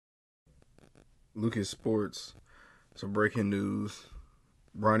Lucas Sports. Some breaking news.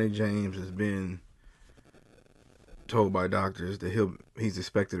 Bronny James has been told by doctors that he's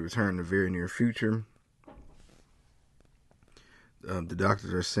expected to return in the very near future. The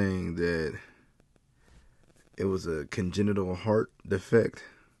doctors are saying that it was a congenital heart defect,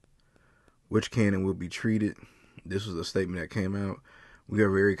 which can and will be treated. This was a statement that came out. We are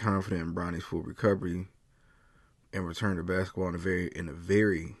very confident in Bronny's full recovery and return to basketball in the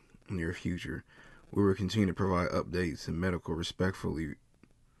very near future. We will continue to provide updates and medical respectfully.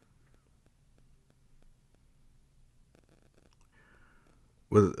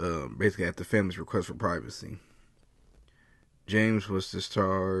 With basically at the family's request for privacy. James was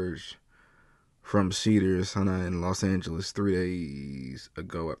discharged from Cedars-Sinai in Los Angeles 3 days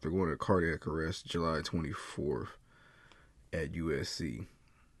ago after going into cardiac arrest July 24th at USC.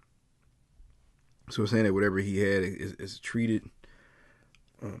 So saying that whatever he had is treated.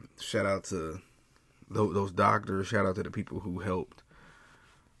 Shout out to those doctors. Shout out to the people who helped,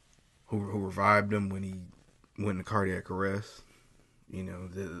 who revived him when he went into cardiac arrest. You know,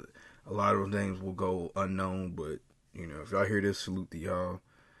 a lot of those names will go unknown, but, you know, if y'all hear this, salute to y'all.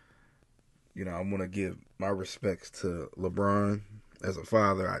 You know, I'm going to give my respects to LeBron. As a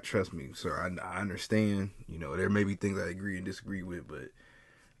father, trust me, sir, I understand. You know, there may be things I agree and disagree with, but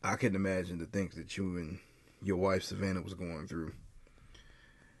I couldn't imagine the things that you and your wife, Savannah, was going through.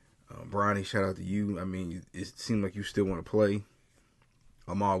 Bronny, shout out to you. I mean, it seemed like you still want to play.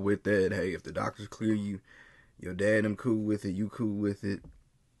 I'm all with that. Hey, if the doctors clear you, your dad, I'm cool with it. You cool with it.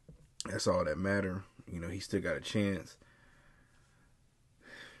 That's all that matter. You know, he still got a chance.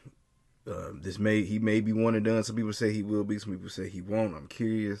 He may be one and done. Some people say he will be. Some people say he won't. I'm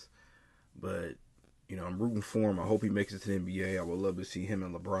curious, but you know, I'm rooting for him. I hope he makes it to the NBA. I would love to see him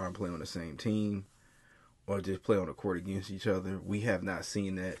and LeBron play on the same team, or just play on the court against each other. We have not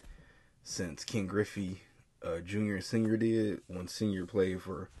seen that since Ken Griffey Jr. and Senior did, when Senior played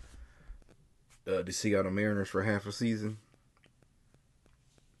for the Seattle Mariners for half a season.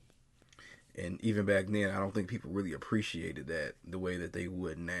 And even back then, I don't think people really appreciated that the way that they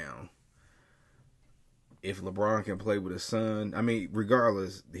would now. If LeBron can play with his son, I mean,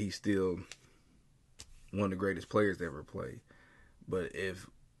 regardless, he's still one of the greatest players to ever play. But if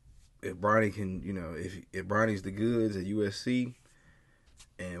Bronny can, you know, if Bronny's the goods at USC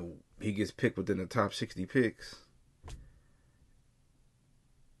and he gets picked within the top 60 picks,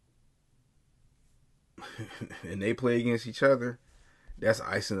 and they play against each other, that's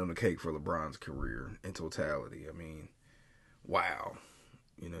icing on the cake for LeBron's career in totality. I mean, wow.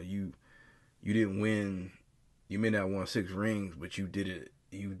 You know, you didn't win. You may not won 6 rings, but you did it.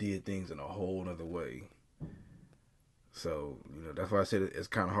 You did things in a whole other way. So, you know, that's why I said it's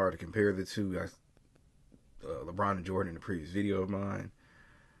kind of hard to compare the two. LeBron and Jordan in the previous video of mine,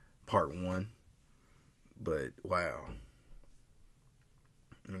 part 1. But wow.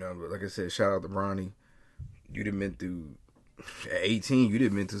 You know, but like I said, shout out to Bronny. You done been through, at 18, you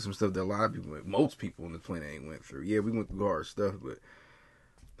done been through some stuff that a lot of people, most people on the planet ain't went through. Yeah, we went through hard stuff, but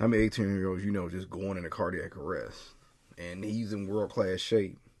how many 18-year-olds, you know, just going into cardiac arrest? And he's in world-class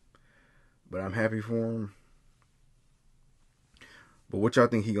shape. But I'm happy for him. But what y'all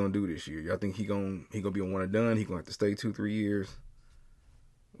think he gonna do this year? Y'all think he gonna be a one and done? He gonna have to stay 2-3 years?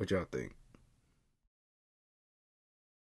 What y'all think?